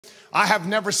I have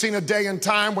never seen a day and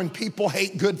time when people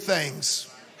hate good things.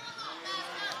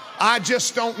 I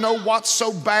just don't know what's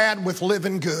so bad with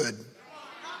living good.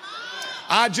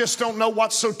 I just don't know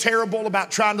what's so terrible about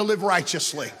trying to live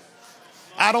righteously.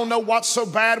 I don't know what's so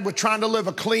bad with trying to live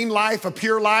a clean life, a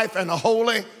pure life, and a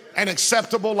holy and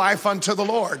acceptable life unto the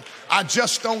Lord. I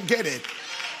just don't get it.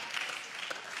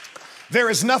 There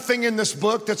is nothing in this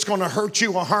book that's going to hurt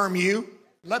you or harm you.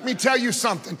 Let me tell you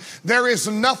something. There is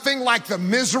nothing like the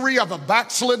misery of a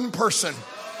backslidden person.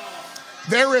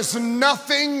 There is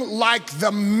nothing like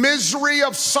the misery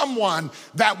of someone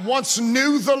that once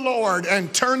knew the Lord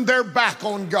and turned their back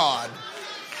on God.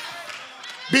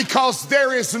 Because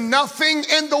there is nothing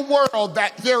in the world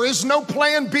that there is no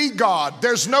plan B God.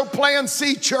 There's no plan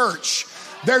C church.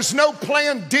 There's no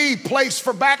plan D place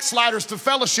for backsliders to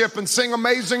fellowship and sing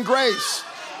Amazing Grace.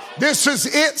 This is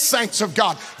it, saints of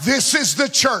God. This is the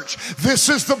church. This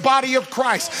is the body of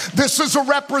Christ. This is a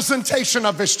representation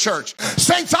of His church.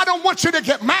 Saints, I don't want you to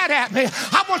get mad at me.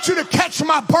 I want you to catch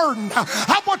my burden.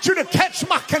 I want you to catch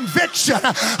my conviction.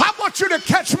 I want you to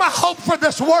catch my hope for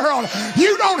this world.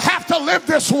 You don't have to live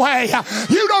this way.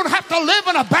 You don't have to live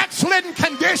in a backslidden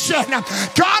condition.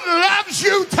 God loves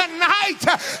you tonight,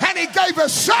 and He gave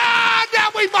His Son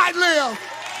that we might live.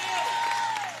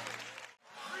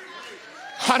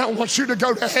 I don't want you to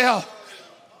go to hell.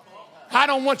 I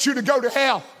don't want you to go to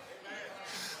hell.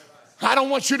 I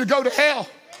don't want you to go to hell.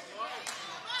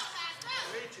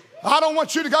 I don't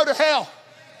want you to go to hell.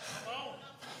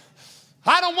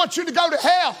 I don't want you to go to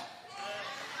hell.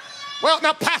 Well,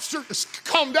 now, Pastor,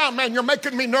 calm down, man. You're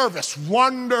making me nervous.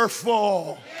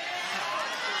 Wonderful.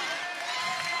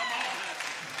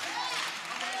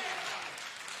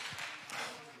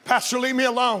 Pastor, leave me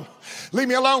alone. Leave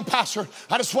me alone, Pastor.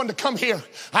 I just wanted to come here.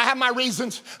 I have my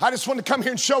reasons. I just wanted to come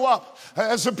here and show up.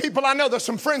 There's some people I know. There's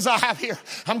some friends I have here.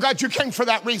 I'm glad you came for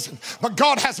that reason. But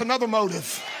God has another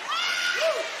motive.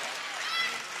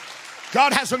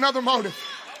 God has another motive.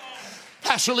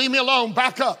 Pastor, leave me alone.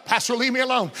 Back up. Pastor, leave me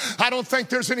alone. I don't think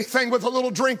there's anything with a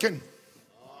little drinking.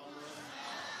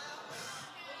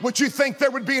 Would you think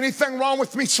there would be anything wrong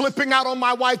with me slipping out on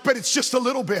my wife, but it's just a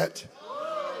little bit?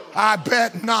 I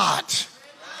bet not.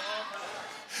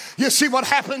 You see, what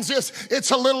happens is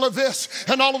it's a little of this,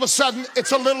 and all of a sudden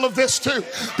it's a little of this too.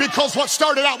 Because what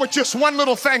started out with just one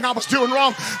little thing I was doing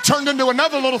wrong turned into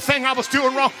another little thing I was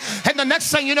doing wrong. And the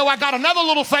next thing you know, I got another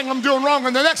little thing I'm doing wrong.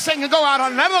 And the next thing you go out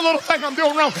on another little thing I'm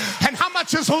doing wrong. And how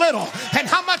much is little? And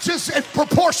how much is in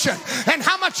proportion? And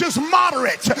how much is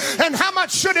moderate? And how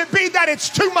much should it be that it's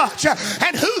too much?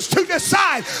 And who's to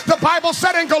decide? The Bible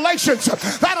said in Galatians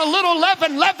that a little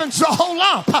leaven leavens the whole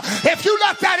lump. If you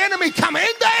let that enemy come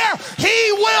in there,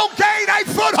 he will gain a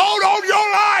foothold on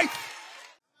your life.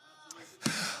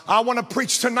 I want to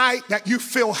preach tonight that you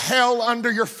feel hell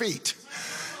under your feet.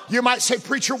 You might say,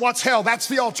 preacher, what's hell? That's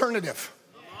the alternative.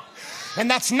 And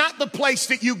that's not the place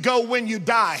that you go when you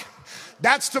die.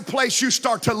 That's the place you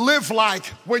start to live like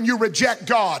when you reject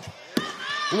God.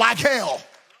 Like hell.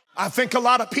 I think a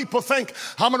lot of people think,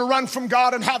 I'm going to run from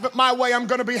God and have it my way. I'm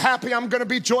going to be happy. I'm going to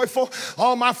be joyful.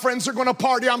 All my friends are going to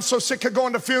party. I'm so sick of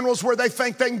going to funerals where they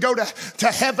think they can go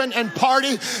to heaven and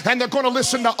party. And they're going to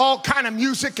listen to all kind of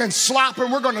music and slop.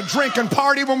 And we're going to drink and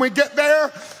party when we get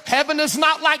there. Heaven is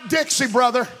not like Dixie,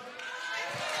 brother.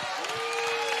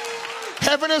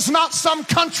 Heaven is not some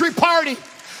country party.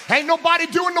 Ain't nobody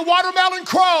doing the watermelon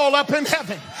crawl up in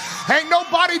heaven. Ain't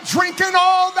nobody drinking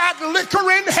all that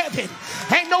liquor in heaven.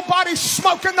 Ain't nobody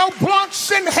smoking no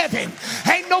blunts in heaven.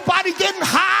 Ain't nobody getting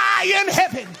high in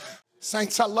heaven.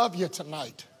 Saints, I love you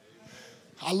tonight.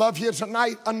 I love you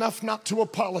tonight enough not to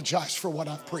apologize for what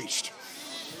I've preached.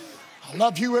 I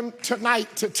love you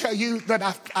tonight to tell you that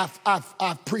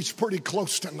I've preached pretty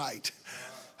close tonight.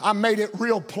 I made it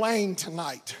real plain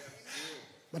tonight.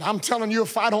 But I'm telling you,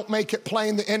 if I don't make it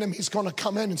plain, the enemy's going to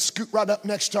come in and scoot right up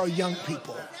next to our young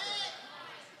people.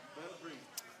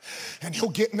 And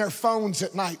he'll get in their phones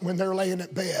at night when they're laying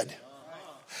at bed.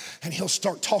 And he'll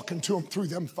start talking to them through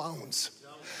them phones.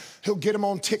 He'll get them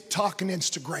on TikTok and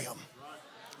Instagram.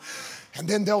 And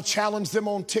then they'll challenge them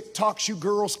on TikTok, you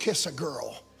girls kiss a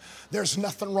girl. There's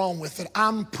nothing wrong with it.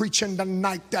 I'm preaching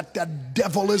tonight that the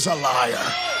devil is a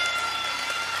liar.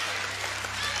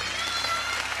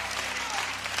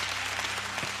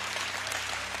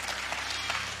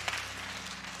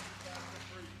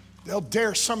 They'll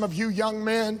dare some of you young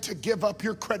men to give up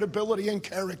your credibility and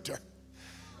character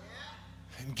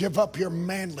and give up your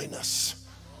manliness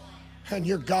and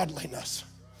your godliness.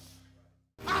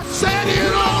 I said you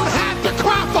don't have to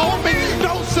cry for me.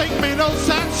 Don't sing me no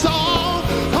sad song.